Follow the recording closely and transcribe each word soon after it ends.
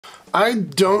I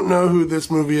don't know who this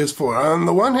movie is for. On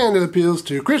the one hand, it appeals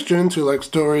to Christians who like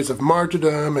stories of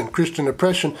martyrdom and Christian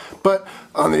oppression, but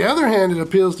on the other hand, it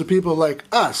appeals to people like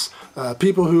us,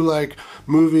 people who like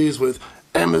movies with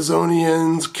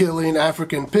Amazonians killing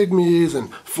African pygmies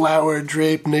and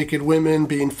flower-draped naked women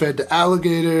being fed to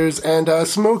alligators and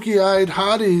smoky-eyed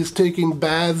hotties taking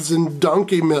baths in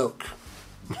donkey milk.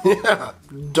 Yeah,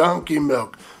 donkey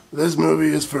milk. This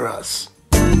movie is for us.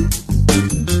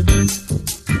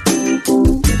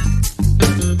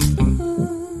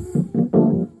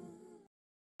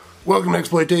 Welcome to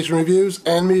Exploitation Reviews,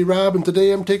 and me, Rob, and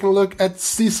today I'm taking a look at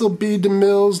Cecil B.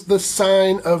 DeMille's The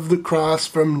Sign of the Cross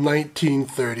from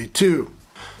 1932.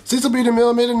 Cecil B.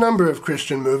 DeMille made a number of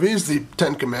Christian movies, the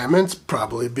Ten Commandments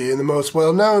probably being the most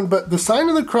well-known, but The Sign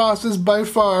of the Cross is by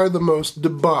far the most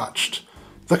debauched.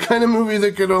 The kind of movie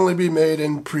that could only be made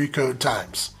in pre-code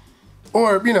times.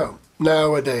 Or,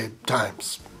 nowadays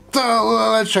times. So,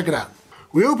 let's check it out.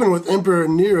 We open with Emperor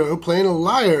Nero playing a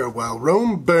liar while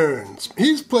Rome burns.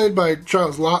 He's played by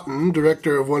Charles Laughton,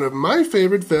 director of one of my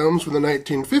favorite films from the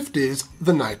 1950s,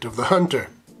 The Night of the Hunter.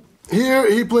 Here,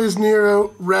 he plays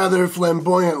Nero rather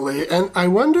flamboyantly, and I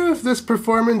wonder if this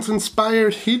performance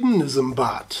inspired hedonism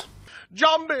bot.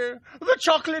 Jambi, the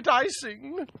chocolate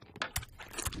icing.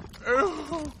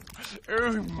 Oh,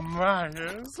 my,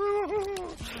 yes.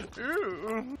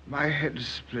 Oh. My head is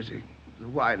splitting. The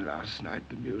wine last night,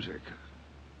 the music.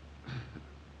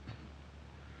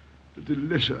 The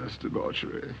delicious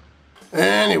debauchery.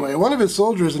 Anyway, one of his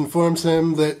soldiers informs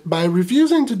him that by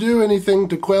refusing to do anything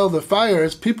to quell the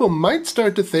fires, people might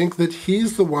start to think that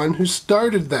he's the one who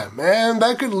started them, and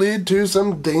that could lead to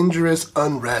some dangerous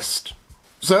unrest.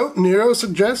 So, Nero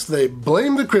suggests they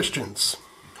blame the Christians.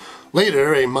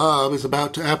 Later, a mob is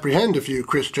about to apprehend a few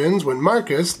Christians when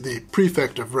Marcus, the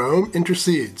prefect of Rome,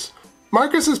 intercedes.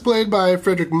 Marcus is played by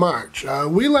Fredric March.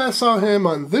 We last saw him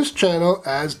on this channel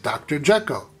as Dr.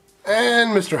 Jekyll and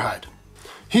Mr. Hyde.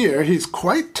 Here, he's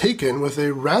quite taken with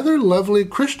a rather lovely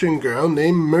Christian girl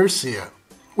named Mercia,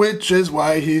 which is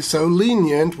why he's so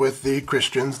lenient with the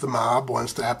Christians the mob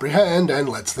wants to apprehend and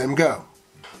lets them go.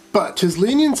 But his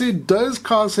leniency does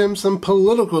cause him some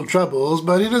political troubles,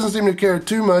 but he doesn't seem to care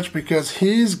too much because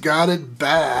he's got it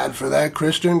bad for that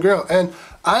Christian girl. And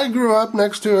I grew up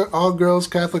next to an all-girls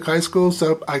Catholic high school,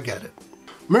 so I get it.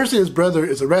 Mercia's brother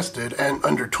is arrested, and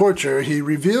under torture, he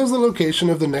reveals the location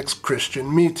of the next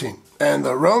Christian meeting. And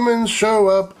the Romans show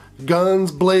up,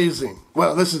 guns blazing.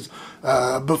 Well, this is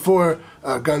before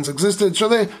guns existed, so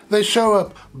they show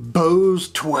up bows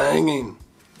twanging.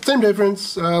 Same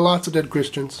difference, lots of dead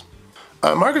Christians.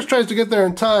 Marcus tries to get there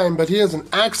in time, but he has an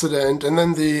accident, and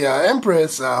then the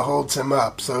Empress holds him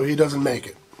up, so he doesn't make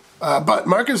it. But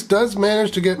Marcus does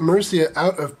manage to get Mercia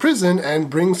out of prison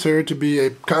and brings her to be a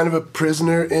kind of a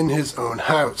prisoner in his own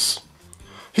house.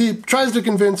 He tries to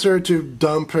convince her to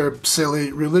dump her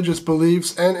silly religious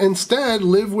beliefs and instead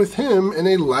live with him in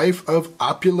a life of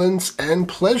opulence and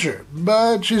pleasure,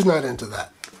 but she's not into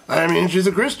that. I mean, she's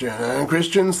a Christian, and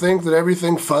Christians think that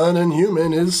everything fun and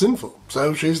human is sinful,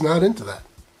 so she's not into that.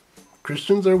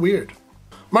 Christians are weird.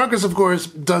 Marcus, of course,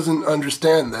 doesn't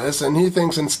understand this, and he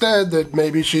thinks instead that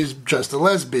maybe she's just a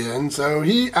lesbian, so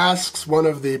he asks one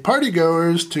of the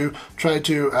partygoers to try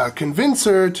to convince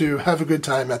her to have a good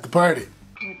time at the party.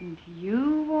 Couldn't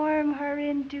you warm her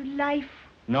into life?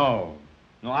 No,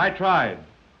 I tried,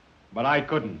 but I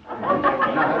couldn't.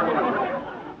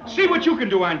 See what you can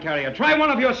do, Aunt Carrier. Try one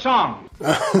of your songs.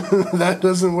 That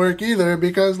doesn't work either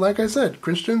because, like I said,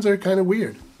 Christians are kind of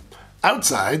weird.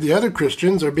 Outside, the other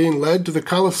Christians are being led to the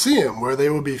Colosseum, where they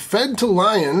will be fed to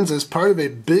lions as part of a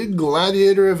big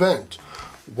gladiator event.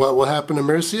 What will happen to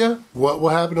Mercia? What will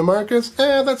happen to Marcus?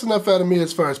 That's enough out of me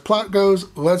as far as plot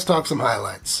goes. Let's talk some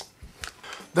highlights.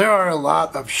 There are a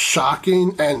lot of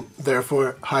shocking and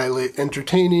therefore highly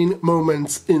entertaining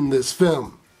moments in this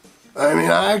film. I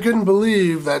mean, I couldn't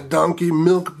believe that donkey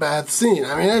milk bath scene.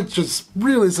 I mean, it's just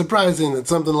really surprising that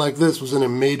something like this was in a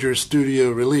major studio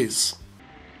release.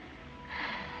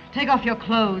 Take off your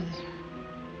clothes.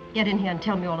 Get in here and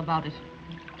tell me all about it.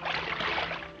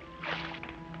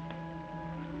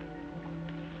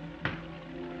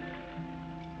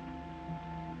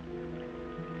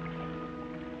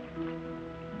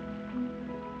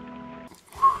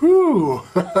 Whew,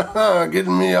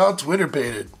 getting me all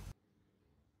Twitter-pated.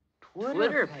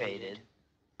 Twitter-pated?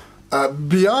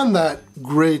 Beyond that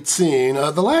great scene,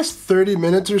 the last 30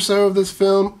 minutes or so of this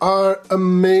film are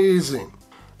amazing.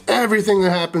 Everything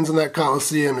that happens in that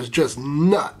Colosseum is just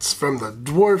nuts, from the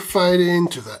dwarf fighting,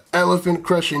 to the elephant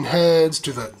crushing heads,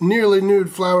 to the nearly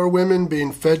nude flower women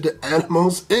being fed to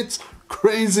animals. It's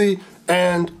crazy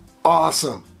and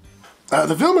awesome.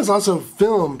 The film is also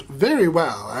filmed very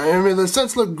well. I mean, the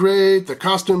sets look great, the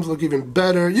costumes look even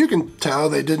better. You can tell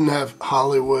they didn't have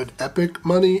Hollywood epic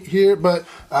money here, but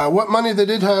what money they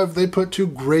did have, they put to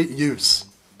great use.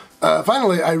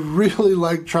 Finally, I really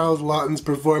like Charles Laughton's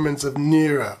performance of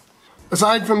Nero.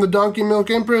 Aside from the Donkey Milk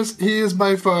Empress, he is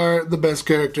by far the best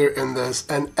character in this,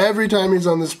 and every time he's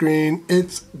on the screen,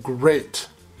 it's great.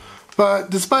 But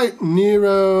despite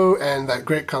Nero and that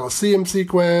great Colosseum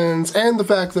sequence, and the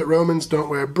fact that Romans don't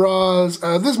wear bras,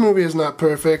 this movie is not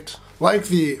perfect. Like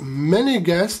the many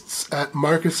guests at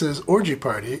Marcus's orgy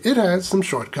party, it has some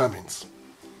shortcomings.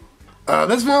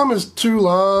 This film is too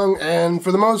long, and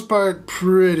for the most part,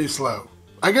 pretty slow.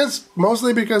 I guess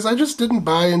mostly because I just didn't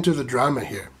buy into the drama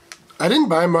here. I didn't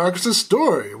buy Marcus's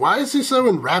story. Why is he so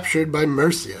enraptured by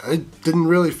Mercia? It didn't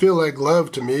really feel like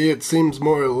love to me. It seems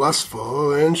more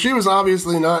lustful, and she was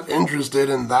obviously not interested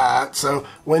in that, so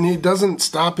when he doesn't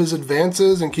stop his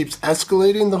advances and keeps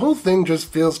escalating, the whole thing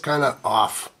just feels kind of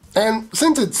off. And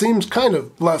since it seems kind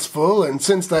of lustful, and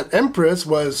since that Empress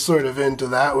was sort of into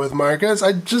that with Marcus,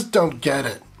 I just don't get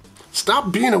it.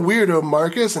 Stop being a weirdo,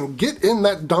 Marcus, and get in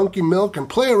that donkey milk and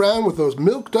play around with those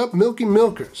milked up milky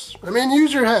milkers. I mean,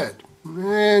 use your head.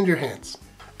 And your hands.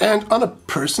 And on a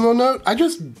personal note, I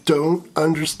just don't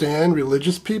understand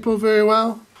religious people very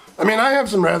well. I mean, I have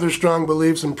some rather strong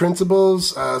beliefs and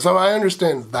principles, so I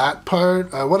understand that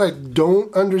part. What I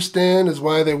don't understand is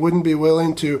why they wouldn't be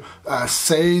willing to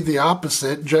say the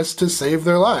opposite just to save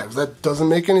their lives. That doesn't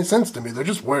make any sense to me. They're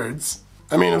just words.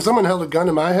 I mean, if someone held a gun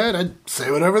to my head, I'd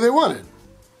say whatever they wanted.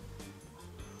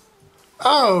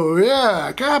 Oh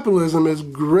yeah, capitalism is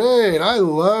great. I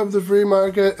love the free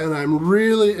market, and I'm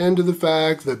really into the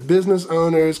fact that business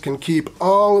owners can keep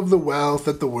all of the wealth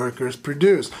that the workers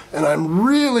produce. And I'm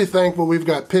really thankful we've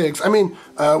got pigs. I mean,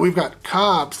 we've got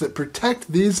cops that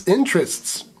protect these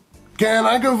interests. Can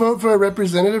I go vote for a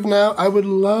representative now? I would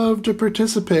love to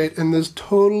participate in this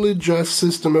totally just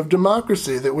system of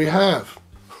democracy that we have.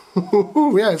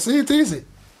 Yeah, see, it's easy.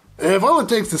 If all it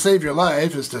takes to save your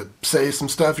life is to say some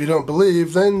stuff you don't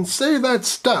believe, then say that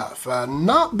stuff.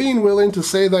 Not being willing to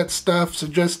say that stuff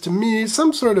suggests to me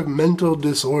some sort of mental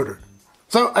disorder.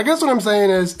 So I guess what I'm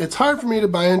saying is, it's hard for me to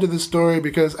buy into this story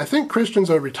because I think Christians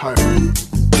are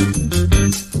retarded.